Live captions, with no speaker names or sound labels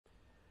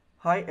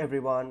Hi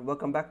everyone,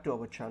 welcome back to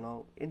our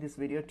channel. In this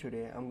video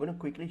today, I'm going to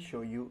quickly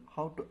show you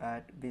how to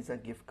add Visa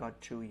gift card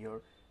to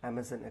your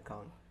Amazon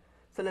account.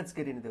 So let's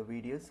get into the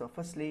video. So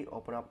firstly,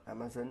 open up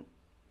Amazon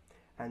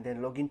and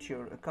then log into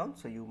your account.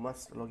 So you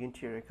must log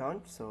into your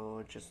account.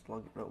 So just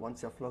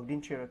once you've logged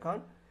into your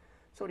account,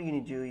 so what you're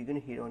going to do, you're going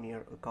to hit on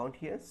your account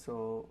here.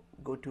 So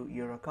go to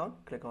your account,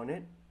 click on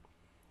it.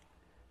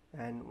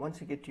 And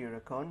once you get to your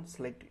account,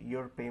 select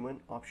your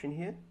payment option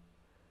here.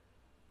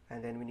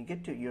 And then when you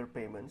get to your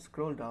payment,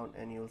 scroll down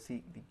and you'll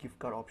see the gift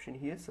card option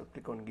here. So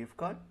click on gift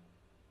card,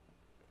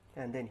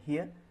 and then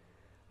here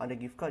under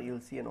gift card you'll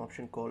see an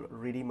option called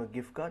redeem a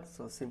gift card.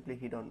 So simply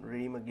hit on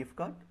redeem a gift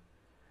card,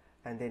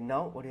 and then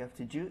now what you have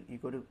to do, you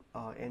go to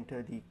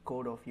enter the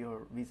code of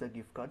your Visa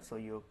gift card. So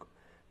your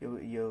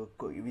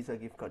Visa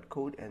gift card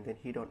code, and then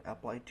hit on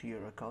apply to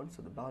your account.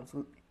 So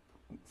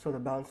the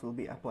balance will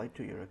be applied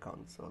to your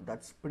account. So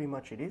that's pretty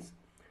much it is.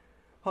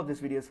 Hope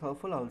this video is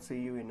helpful. I'll see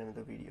you in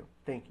another video.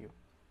 Thank you.